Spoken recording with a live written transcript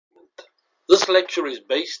This lecture is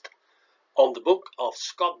based on the book of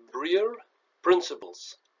Scott Briere,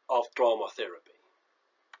 Principles of Trauma Therapy.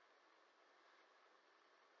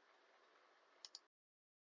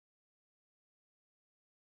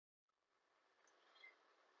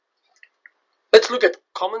 Let's look at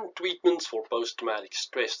common treatments for post-traumatic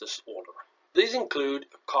stress disorder. These include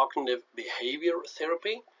cognitive behavior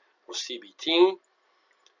therapy, or CBT,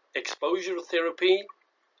 exposure therapy,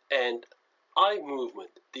 and eye movement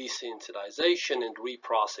desensitization and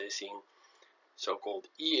reprocessing, so-called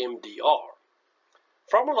EMDR.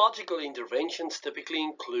 Pharmacological interventions typically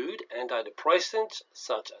include antidepressants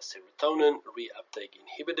such as serotonin reuptake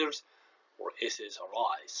inhibitors, or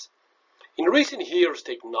SSRIs. In recent years,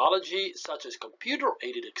 technology such as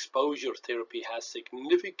computer-aided exposure therapy has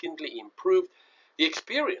significantly improved the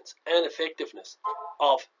experience and effectiveness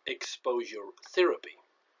of exposure therapy.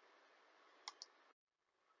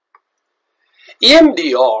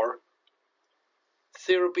 EMDR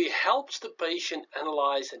therapy helps the patient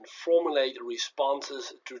analyze and formulate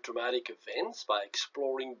responses to traumatic events by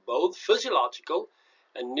exploring both physiological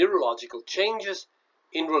and neurological changes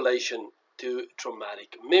in relation to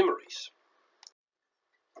traumatic memories.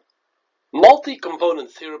 Multi-component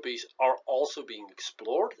therapies are also being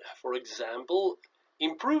explored. For example,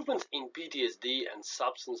 improvements in PTSD and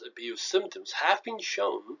substance abuse symptoms have been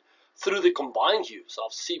shown through the combined use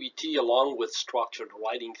of CBT along with structured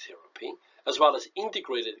writing therapy, as well as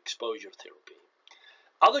integrated exposure therapy.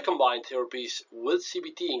 Other combined therapies with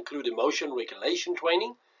CBT include emotion regulation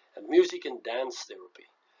training and music and dance therapy.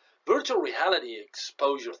 Virtual reality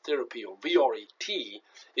exposure therapy, or VRET,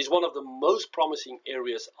 is one of the most promising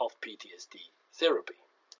areas of PTSD therapy.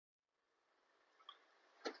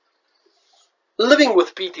 Living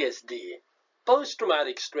with PTSD,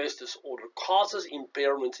 post-traumatic stress disorder causes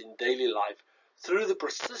impairments in daily life through the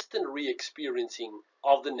persistent re-experiencing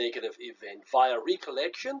of the negative event via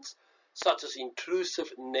recollections, such as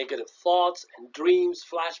intrusive negative thoughts and dreams,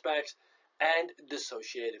 flashbacks, and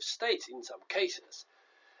dissociative states in some cases.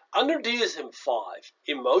 Under DSM-5,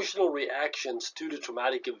 emotional reactions to the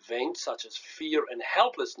traumatic event, such as fear and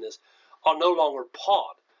helplessness, are no longer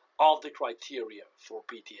part of the criteria for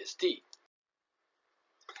PTSD.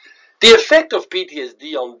 The effect of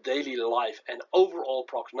PTSD on daily life and overall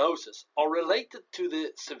prognosis are related to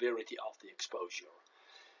the severity of the exposure.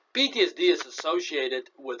 PTSD is associated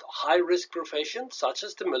with high-risk professions such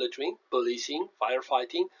as the military, policing,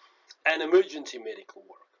 firefighting, and emergency medical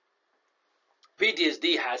work.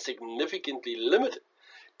 PTSD has significantly limited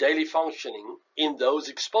daily functioning in those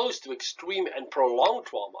exposed to extreme and prolonged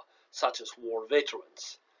trauma, such as war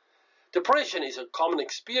veterans. Depression is a common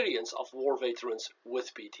experience of war veterans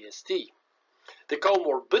with PTSD. The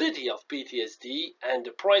comorbidity of PTSD and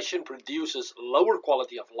depression produces lower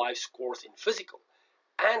quality of life scores in physical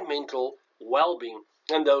and mental well-being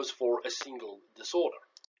than those for a single disorder.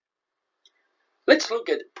 Let's look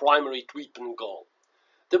at primary treatment goal.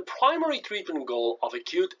 The primary treatment goal of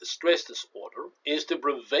acute stress disorder is to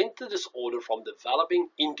prevent the disorder from developing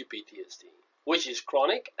into PTSD, which is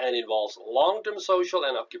chronic and involves long-term social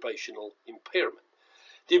and occupational impairment.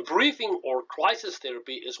 Debriefing or crisis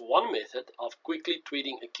therapy is one method of quickly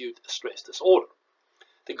treating acute stress disorder.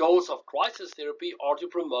 The goals of crisis therapy are to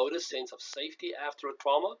promote a sense of safety after a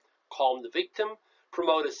trauma, calm the victim,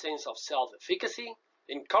 promote a sense of self-efficacy,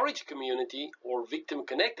 encourage community or victim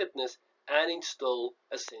connectedness, and instill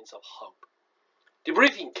a sense of hope.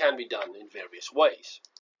 Debriefing can be done in various ways.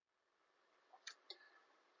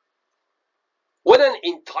 When an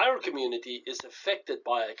entire community is affected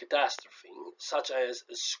by a catastrophe, such as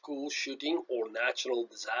a school shooting or natural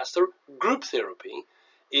disaster, group therapy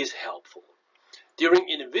is helpful. During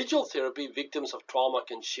individual therapy, victims of trauma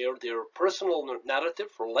can share their personal narrative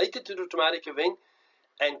related to the traumatic event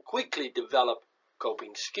and quickly develop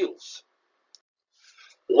coping skills.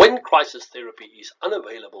 When crisis therapy is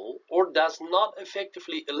unavailable or does not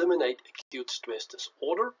effectively eliminate acute stress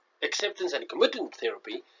disorder, acceptance and commitment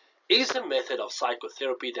therapy is a method of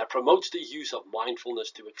psychotherapy that promotes the use of mindfulness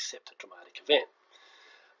to accept a traumatic event.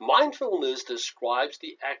 Mindfulness describes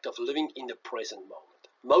the act of living in the present moment.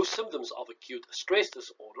 Most symptoms of acute stress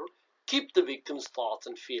disorder keep the victim's thoughts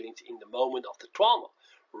and feelings in the moment of the trauma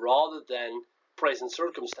rather than present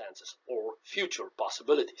circumstances or future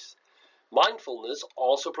possibilities. Mindfulness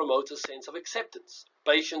also promotes a sense of acceptance.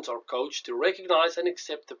 Patients are coached to recognize and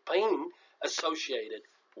accept the pain associated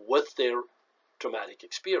with their traumatic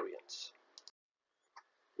experience.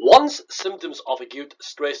 Once symptoms of acute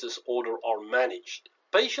stress disorder are managed,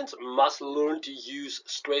 patients must learn to use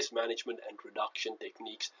stress management and reduction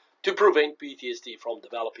techniques to prevent PTSD from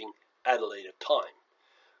developing at a later time.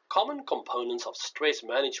 common components of stress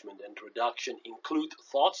management and reduction include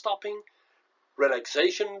thought stopping,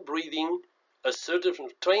 relaxation breathing, assertive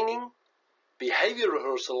training, behavior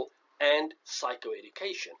rehearsal, and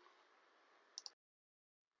psychoeducation.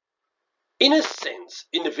 In a sense,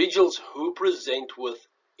 individuals who present with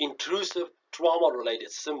intrusive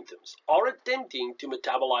trauma-related symptoms are attempting to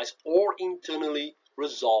metabolize or internally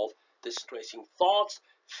resolve distressing thoughts,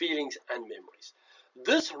 feelings, and memories.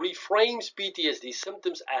 This reframes PTSD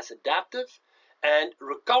symptoms as adaptive and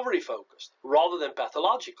recovery-focused rather than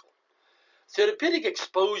pathological. Therapeutic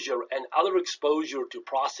exposure and other exposure to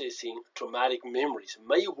processing traumatic memories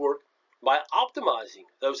may work by optimizing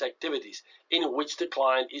those activities in which the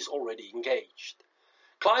client is already engaged.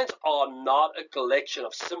 Clients are not a collection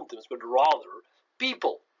of symptoms, but rather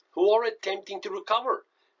people who are attempting to recover,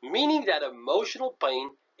 meaning that emotional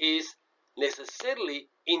pain is necessarily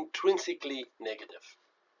intrinsically negative.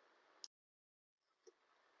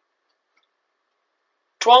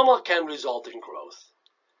 Trauma can result in growth.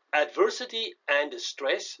 Adversity and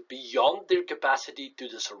stress beyond their capacity to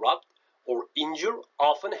disrupt or injure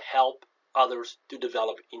often help others to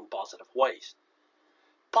develop in positive ways.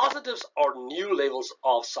 Positives are new levels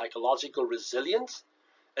of psychological resilience,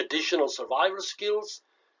 additional survivor skills,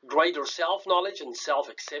 greater self-knowledge and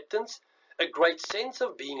self-acceptance, a great sense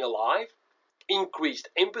of being alive, increased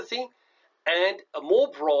empathy, and a more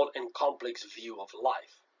broad and complex view of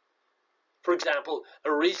life. For example,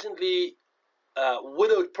 a recently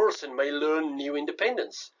widowed person may learn new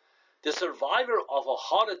independence. The survivor of a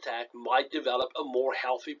heart attack might develop a more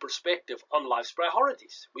healthy perspective on life's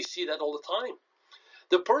priorities. We see that all the time.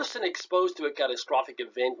 The person exposed to a catastrophic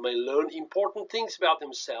event may learn important things about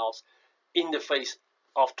themselves in the face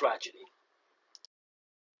of tragedy.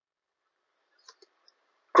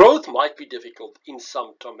 Growth might be difficult in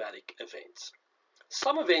some traumatic events.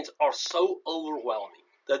 Some events are so overwhelming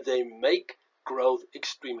that they make growth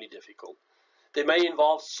extremely difficult. They may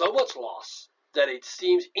involve so much loss that it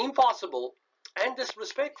seems impossible and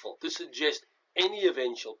disrespectful to suggest any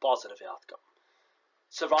eventual positive outcome.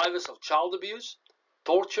 Survivors of child abuse,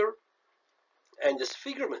 torture, and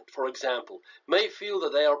disfigurement, for example, may feel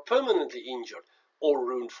that they are permanently injured or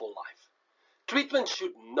ruined for life. Treatment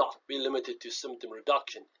should not be limited to symptom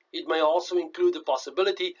reduction. It may also include the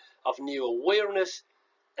possibility of new awareness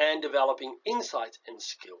and developing insights and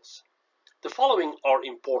skills. The following are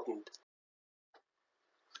important.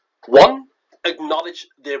 1. Acknowledge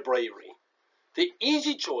their bravery. The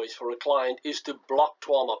easy choice for a client is to block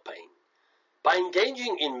trauma pain. By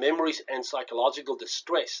engaging in memories and psychological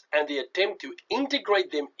distress and the attempt to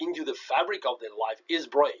integrate them into the fabric of their life is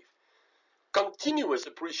brave. Continuous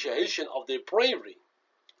appreciation of their bravery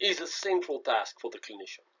is a central task for the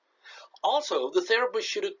clinician. Also, the therapist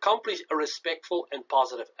should accomplish a respectful and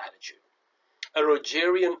positive attitude. A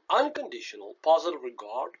Rogerian unconditional positive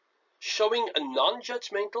regard, showing a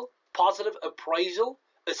non-judgmental positive appraisal,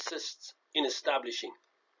 assists in establishing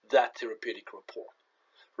that therapeutic rapport.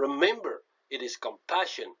 Remember, it is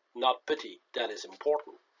compassion, not pity, that is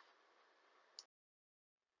important.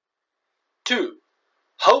 2.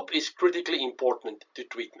 Hope is critically important to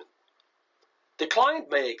treatment. The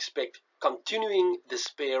client may expect continuing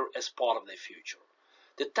despair as part of their future.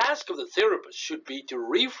 The task of the therapist should be to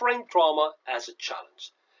reframe trauma as a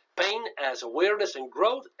challenge, pain as awareness and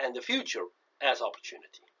growth, and the future as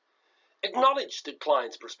opportunity. Acknowledge the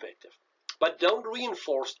client's perspective, but don't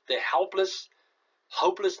reinforce the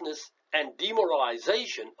hopelessness, and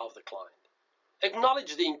demoralization of the client.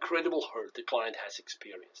 Acknowledge the incredible hurt the client has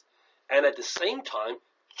experienced, and at the same time,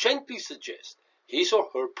 gently suggest his or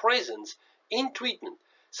her presence in treatment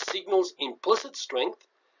signals implicit strength,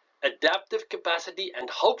 adaptive capacity, and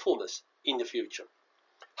hopefulness in the future.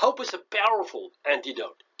 Hope is a powerful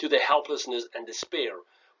antidote to the helplessness and despair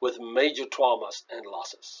with major traumas and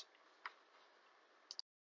losses.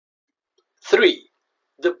 3.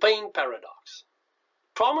 The pain paradox.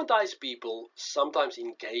 Traumatized people sometimes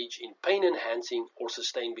engage in pain-enhancing or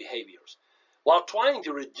sustained behaviors while trying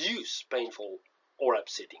to reduce painful or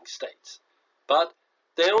upsetting states. But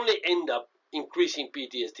they only end up increasing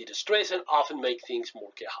PTSD distress and often make things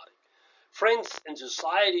more chaotic. Friends and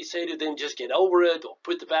society say to them, just get over it, or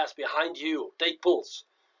put the past behind you, or take pills.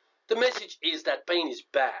 The message is that pain is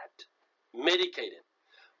bad, medicate it,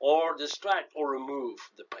 or distract or remove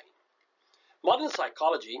the pain. Modern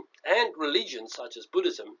psychology and religion such as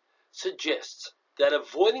Buddhism suggests that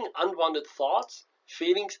avoiding unwanted thoughts,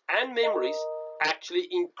 feelings, and memories actually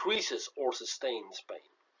increases or sustains pain,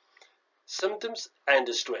 symptoms, and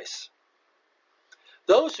distress.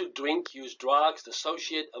 Those who drink, use drugs,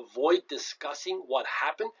 dissociate, avoid discussing what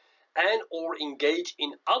happened, and or engage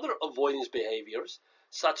in other avoidance behaviors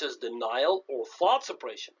such as denial or thought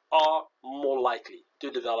suppression, are more likely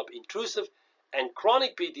to develop intrusive and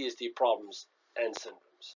chronic PTSD problems and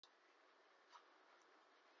symptoms.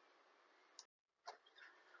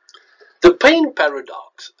 The pain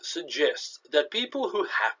paradox suggests that people who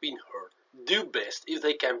have been hurt do best if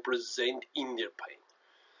they can present in their pain,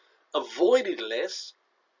 avoid it less,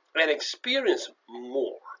 and experience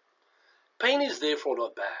more. Pain is therefore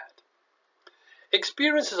not bad.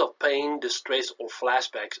 Experiences of pain, distress, or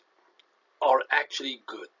flashbacks are actually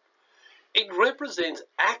good. It represents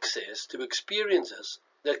access to experiences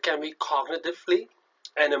that can be cognitively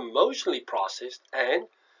and emotionally processed and,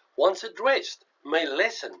 once addressed, may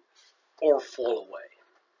lessen or fall away.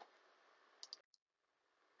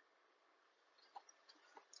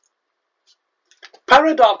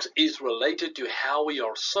 Paradox is related to how we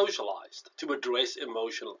are socialized to address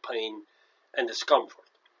emotional pain and discomfort.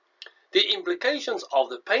 The implications of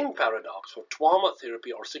the pain paradox for trauma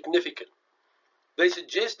therapy are significant. They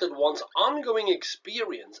suggest that one's ongoing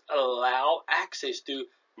experience allow access to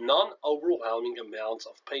non-overwhelming amounts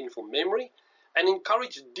of painful memory and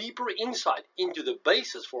encourage deeper insight into the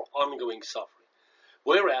basis for ongoing suffering,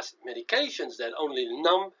 whereas medications that only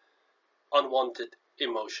numb unwanted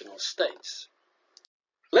emotional states.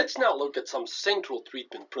 Let's now look at some central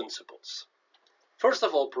treatment principles. First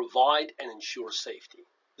of all, provide and ensure safety.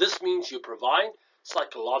 This means you provide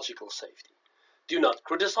psychological safety. Do not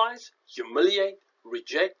criticize, humiliate,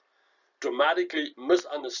 reject, dramatically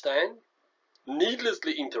misunderstand,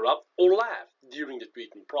 needlessly interrupt, or laugh during the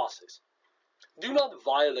treatment process. Do not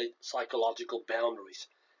violate psychological boundaries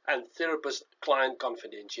and therapist-client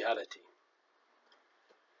confidentiality.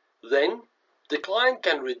 Then, the client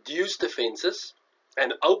can reduce defenses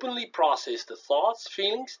and openly process the thoughts,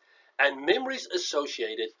 feelings, and memories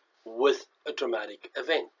associated with a traumatic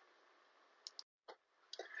event.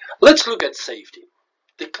 Let's look at safety.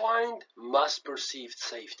 The client must perceive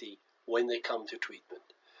safety when they come to treatment.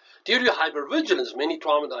 Due to hypervigilance, many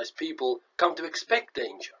traumatized people come to expect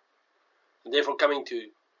danger. And therefore, coming to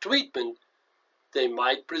treatment, they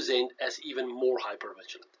might present as even more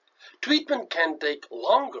hypervigilant. Treatment can take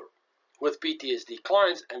longer with PTSD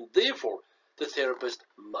clients, and therefore, the therapist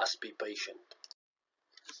must be patient.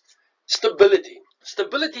 Stability.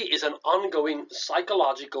 Stability is an ongoing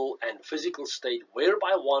psychological and physical state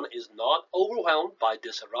whereby one is not overwhelmed by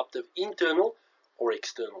disruptive internal or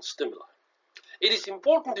external stimuli. It is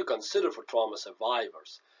important to consider for trauma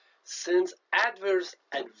survivors, since adverse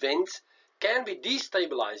events can be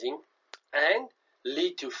destabilizing and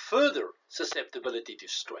lead to further susceptibility to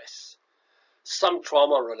stress. Some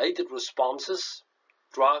trauma-related responses,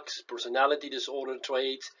 drugs, personality disorder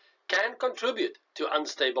traits, can contribute to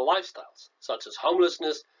unstable lifestyles, such as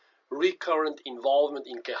homelessness, recurrent involvement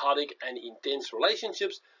in chaotic and intense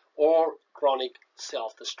relationships, or chronic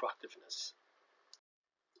self-destructiveness.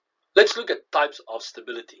 Let's look at types of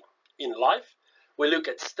stability. In life, we look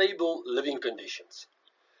at stable living conditions.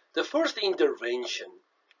 The first intervention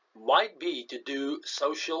might be to do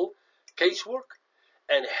social casework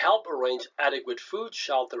and help arrange adequate food,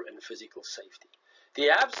 shelter, and physical safety. The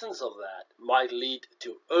absence of that might lead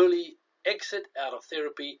to early exit out of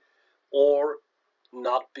therapy or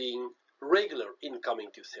not being regular in coming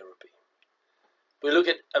to therapy. We look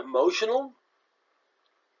at emotional.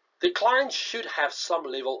 The client should have some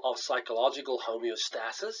level of psychological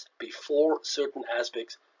homeostasis before certain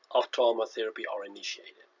aspects of trauma therapy are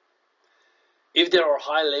initiated. If there are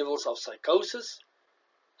high levels of psychosis,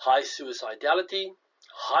 high suicidality,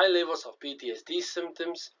 high levels of PTSD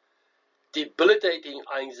symptoms, debilitating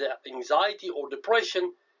anxiety or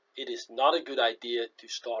depression, it is not a good idea to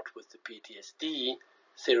start with the PTSD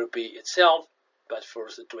therapy itself, but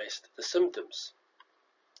first address the symptoms.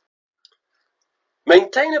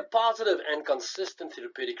 Maintain a positive and consistent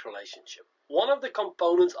therapeutic relationship. One of the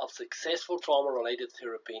components of successful trauma-related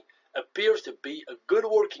therapy appears to be a good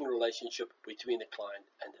working relationship between the client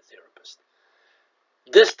and the therapist.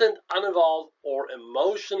 Distant, uninvolved, or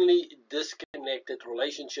emotionally disconnected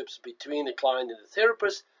relationships between the client and the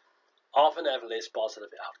therapist often have less positive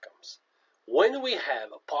outcomes. When we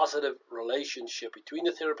have a positive relationship between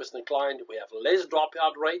the therapist and the client, we have less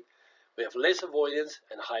dropout rate, we have less avoidance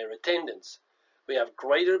and higher attendance. We have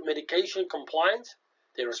greater medication compliance,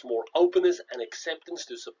 there is more openness and acceptance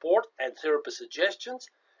to support and therapist suggestions,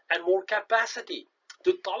 and more capacity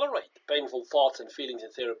to tolerate painful thoughts and feelings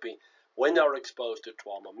in therapy when they are exposed to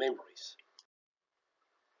trauma memories.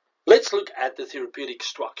 Let's look at the therapeutic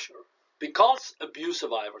structure. Because abuse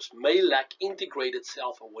survivors may lack integrated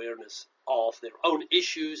self-awareness of their own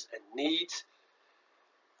issues and needs,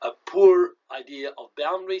 a poor idea of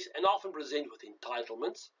boundaries, and often present with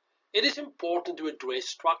entitlements, It is important to address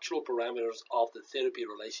structural parameters of the therapy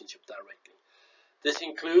relationship directly. This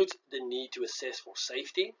includes the need to assess for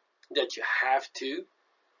safety, that you have to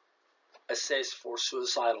assess for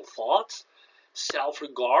suicidal thoughts,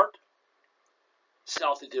 self-regard,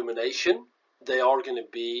 self-determination. They are going to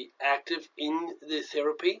be active in the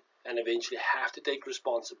therapy and eventually have to take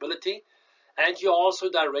responsibility. And you also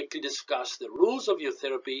directly discuss the rules of your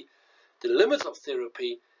therapy, the limits of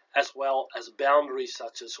therapy, as well as boundaries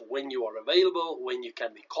such as when you are available, when you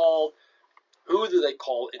can be called, who do they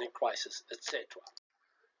call in a crisis, etc.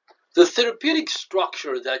 The therapeutic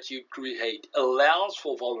structure that you create allows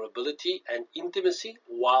for vulnerability and intimacy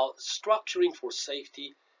while structuring for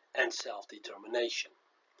safety and self-determination.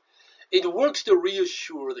 It works to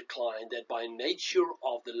reassure the client that by nature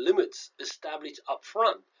of the limits established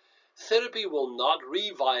upfront, therapy will not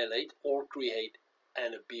re-violate or create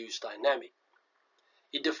an abuse dynamic.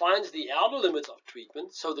 It defines the outer limits of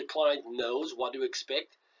treatment so the client knows what to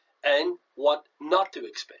expect and what not to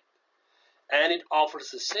expect. And it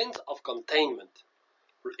offers a sense of containment.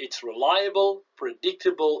 It's reliable,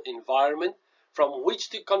 predictable environment from which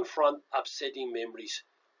to confront upsetting memories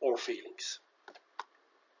or feelings.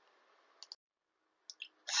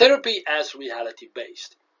 Therapy as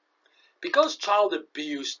reality-based. Because child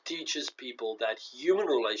abuse teaches people that human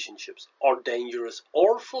relationships are dangerous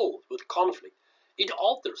or full with conflict, it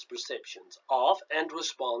alters perceptions of and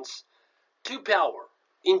response to power,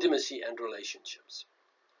 intimacy, and relationships.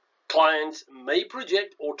 Clients may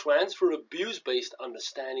project or transfer abuse-based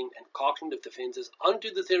understanding and cognitive defenses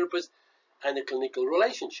onto the therapist and the clinical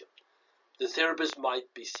relationship. The therapist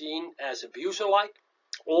might be seen as abuser-like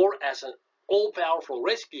or as an all-powerful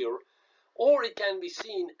rescuer, or it can be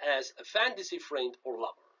seen as a fantasy friend or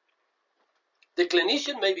lover. The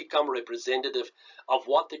clinician may become representative of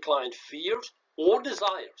what the client fears or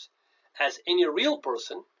desires as any real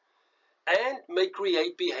person and may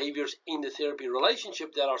create behaviors in the therapy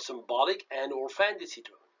relationship that are symbolic and or fantasy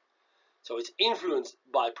driven. So it's influenced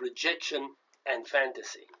by projection and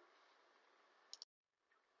fantasy.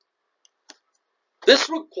 This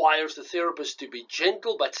requires the therapist to be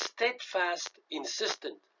gentle but steadfast,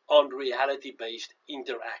 insistent on reality-based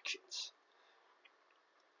interactions.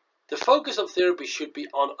 The focus of therapy should be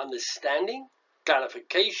on understanding,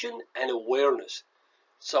 clarification, and awareness,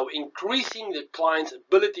 so increasing the client's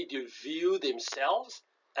ability to view themselves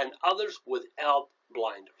and others without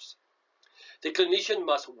blinders. The clinician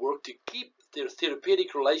must work to keep their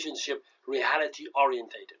therapeutic relationship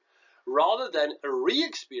reality-orientated, rather than a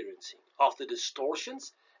re-experiencing of the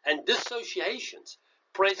distortions and dissociations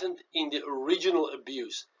present in the original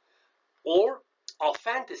abuse, or of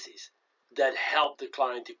fantasies that help the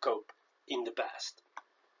client to cope in the past.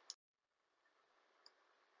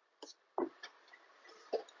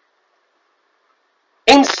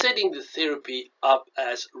 In setting the therapy up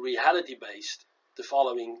as reality-based, the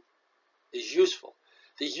following is useful.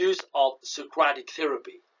 The use of Socratic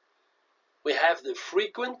therapy. We have the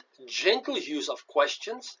frequent, gentle use of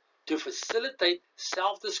questions to facilitate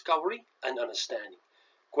self-discovery and understanding.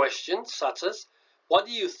 Questions such as, what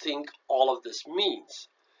do you think all of this means?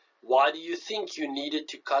 Why do you think you needed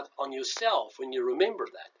to cut on yourself when you remember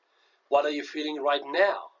that? What are you feeling right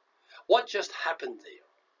now? What just happened there?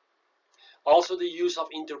 Also the use of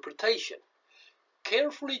interpretation.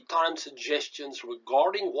 Carefully timed suggestions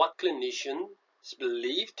regarding what clinicians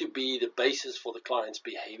believe to be the basis for the client's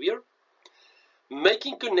behavior.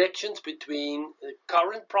 Making connections between the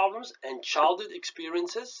current problems and childhood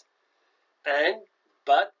experiences.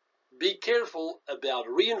 But be careful about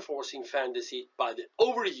reinforcing fantasy by the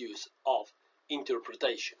overuse of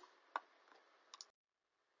interpretation.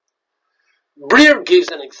 Briere gives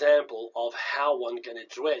an example of how one can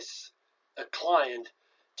address a client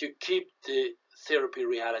to keep the therapy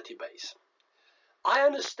reality based. I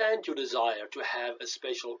understand your desire to have a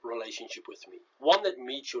special relationship with me, one that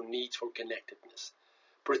meets your needs for connectedness,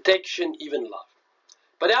 protection, even love.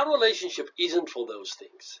 But our relationship isn't for those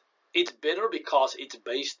things. It's better because it's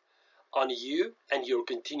based on you and your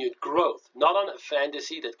continued growth, not on a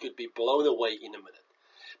fantasy that could be blown away in a minute.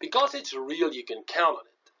 Because it's real, you can count on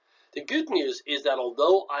it. The good news is that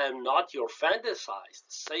although I am not your fantasized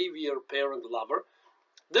savior, parent, lover,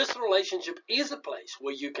 this relationship is a place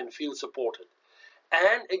where you can feel supported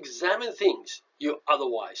and examine things you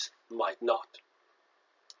otherwise might not.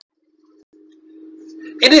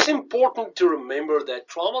 It is important to remember that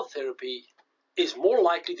trauma therapy is more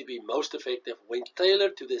likely to be most effective when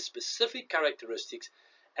tailored to the specific characteristics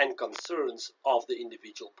and concerns of the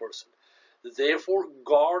individual person. Therefore,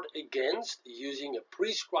 guard against using a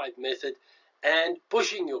prescribed method and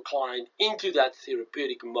pushing your client into that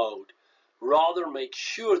therapeutic mode Rather, make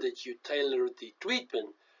sure that you tailor the treatment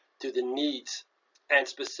to the needs and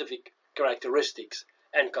specific characteristics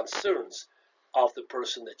and concerns of the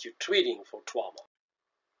person that you're treating for trauma.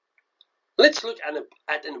 Let's look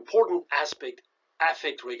at an important aspect,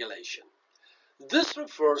 affect regulation. This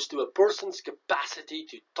refers to a person's capacity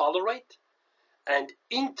to tolerate and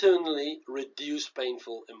internally reduce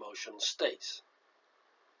painful emotional states.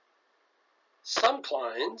 Some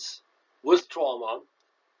clients with trauma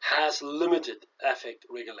has limited affect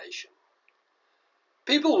regulation.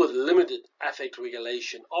 People with limited affect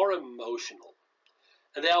regulation are emotional,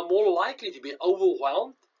 and they are more likely to be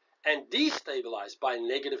overwhelmed and destabilized by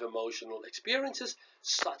negative emotional experiences,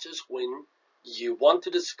 such as when you want to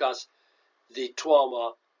discuss the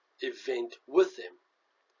trauma event with them.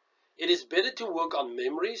 It is better to work on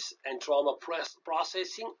memories and trauma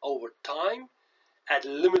processing over time at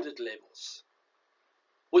limited levels,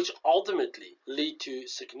 which ultimately lead to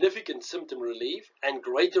significant symptom relief and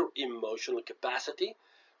greater emotional capacity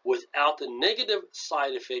without the negative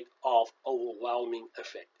side effect of overwhelming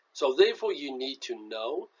effect. So therefore, you need to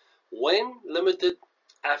know when limited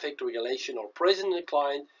affect regulation are present in a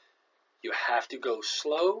client, you have to go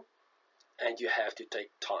slow and you have to take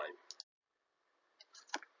time.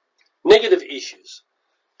 Negative issues.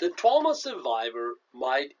 The trauma survivor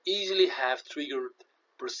might easily have triggered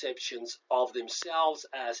perceptions of themselves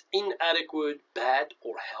as inadequate, bad,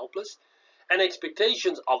 or helpless, and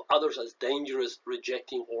expectations of others as dangerous,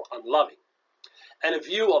 rejecting, or unloving, and a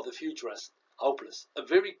view of the future as hopeless, a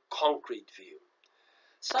very concrete view.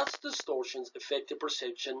 Such distortions affect the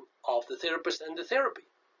perception of the therapist and the therapy.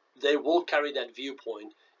 They will carry that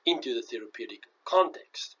viewpoint into the therapeutic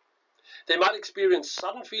context. They might experience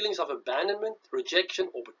sudden feelings of abandonment, rejection,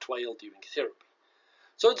 or betrayal during therapy.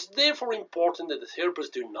 So it's therefore important that the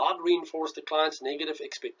therapists do not reinforce the client's negative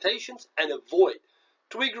expectations and avoid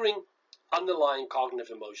triggering underlying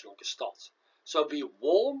cognitive emotional gestalts. So be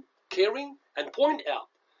warm, caring, and point out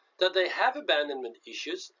that they have abandonment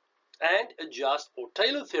issues and adjust or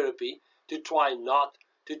tailor therapy to try not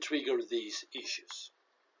to trigger these issues.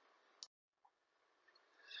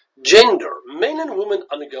 Gender. Men and women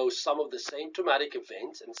undergo some of the same traumatic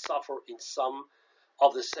events and suffer in some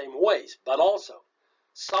of the same ways, but also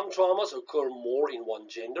some traumas occur more in one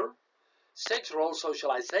gender. Sex role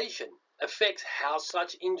socialization affects how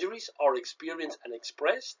such injuries are experienced and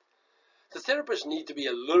expressed. The therapist needs to be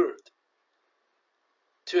alert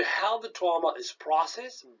to how the trauma is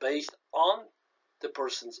processed based on the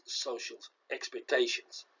person's social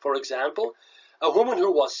expectations. For example, a woman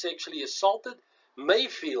who was sexually assaulted may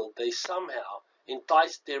feel they somehow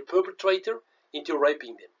enticed their perpetrator into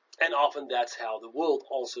raping them. And often that's how the world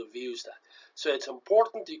also views that. So it's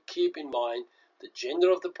important to keep in mind the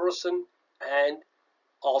gender of the person and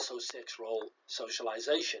also sex role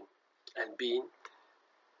socialization and being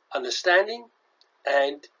understanding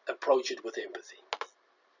and approach it with empathy.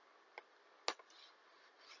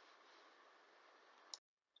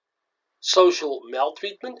 Social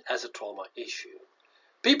maltreatment as a trauma issue.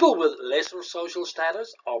 People with lesser social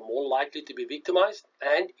status are more likely to be victimized,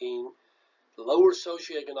 and in lower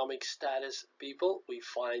socioeconomic status people, we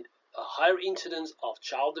find a higher incidence of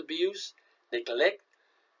child abuse, neglect,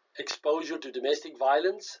 exposure to domestic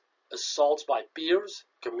violence, assaults by peers,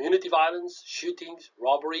 community violence, shootings,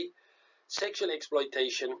 robbery, sexual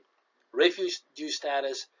exploitation, refugee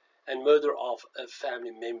status, and murder of a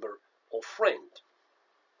family member or friend.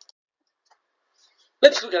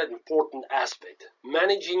 Let's look at an important aspect,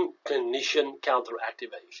 managing clinician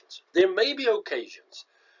counteractivations. There may be occasions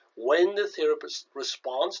when the therapist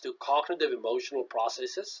responds to cognitive emotional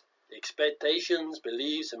processes, expectations,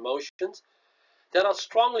 beliefs, emotions that are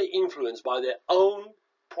strongly influenced by their own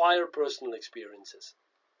prior personal experiences,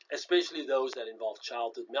 especially those that involve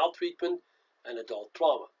childhood maltreatment and adult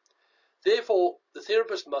trauma. Therefore, the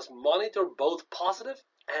therapist must monitor both positive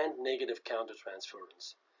and negative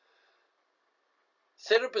countertransference.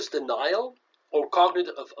 Therapist denial or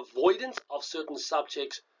cognitive avoidance of certain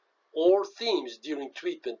subjects or themes during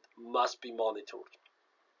treatment must be monitored.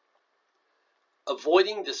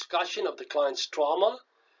 Avoiding discussion of the client's trauma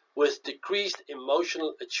with decreased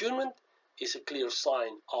emotional attunement is a clear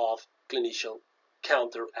sign of clinician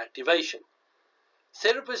counteractivation.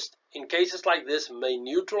 Therapists in cases like this may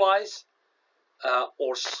neutralize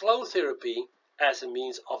or slow therapy as a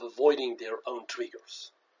means of avoiding their own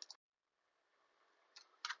triggers.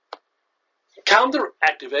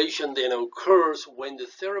 Counteractivation then occurs when the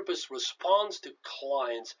therapist responds to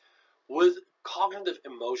clients with cognitive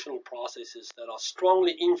emotional processes that are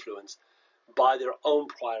strongly influenced by their own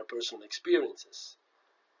prior personal experiences.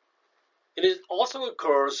 It also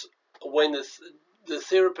occurs when the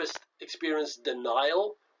therapist experience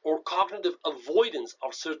denial or cognitive avoidance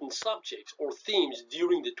of certain subjects or themes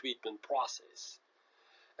during the treatment process.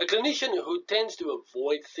 A clinician who tends to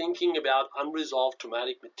avoid thinking about unresolved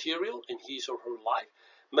traumatic material in his or her life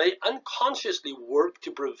may unconsciously work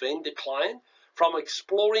to prevent the client from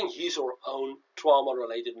exploring his or her own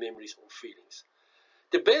trauma-related memories or feelings.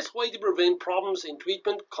 The best way to prevent problems in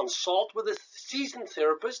treatment: consult with a seasoned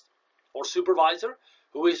therapist or supervisor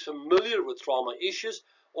who is familiar with trauma issues,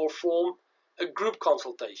 or form a group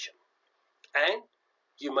consultation. And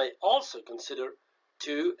you may also consider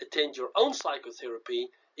to attend your own psychotherapy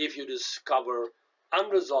if you discover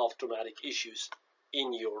unresolved traumatic issues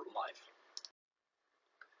in your life.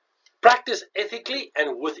 Practice ethically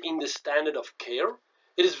and within the standard of care.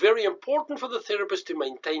 It is very important for the therapist to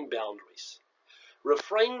maintain boundaries.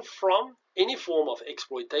 Refrain from any form of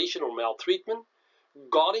exploitation or maltreatment,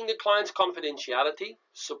 guarding the client's confidentiality,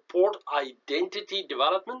 support identity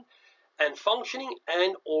development and functioning,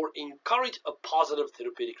 and or encourage a positive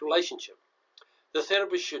therapeutic relationship. The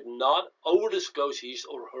therapist should not over-disclose his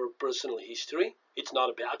or her personal history. It's not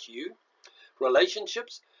about you.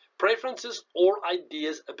 Relationships, preferences, or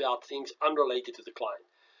ideas about things unrelated to the client.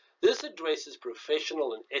 This addresses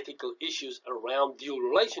professional and ethical issues around dual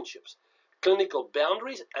relationships, clinical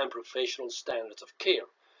boundaries, and professional standards of care.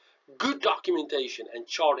 Good documentation and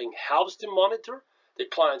charting helps to monitor the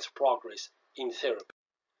client's progress in therapy.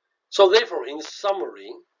 So therefore, in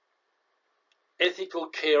summary, ethical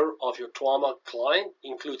care of your trauma client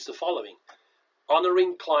includes the following: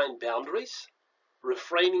 honoring client boundaries,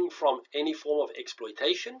 refraining from any form of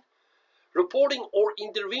exploitation, reporting or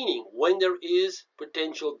intervening when there is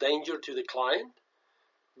potential danger to the client,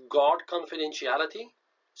 guard confidentiality,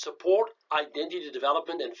 support identity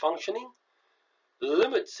development and functioning,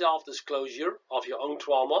 limit self-disclosure of your own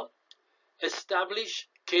trauma, establish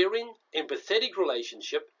caring, empathetic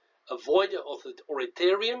relationship, avoid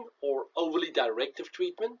authoritarian or overly directive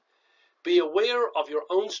treatment, be aware of your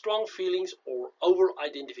own strong feelings or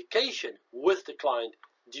over-identification with the client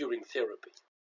during therapy.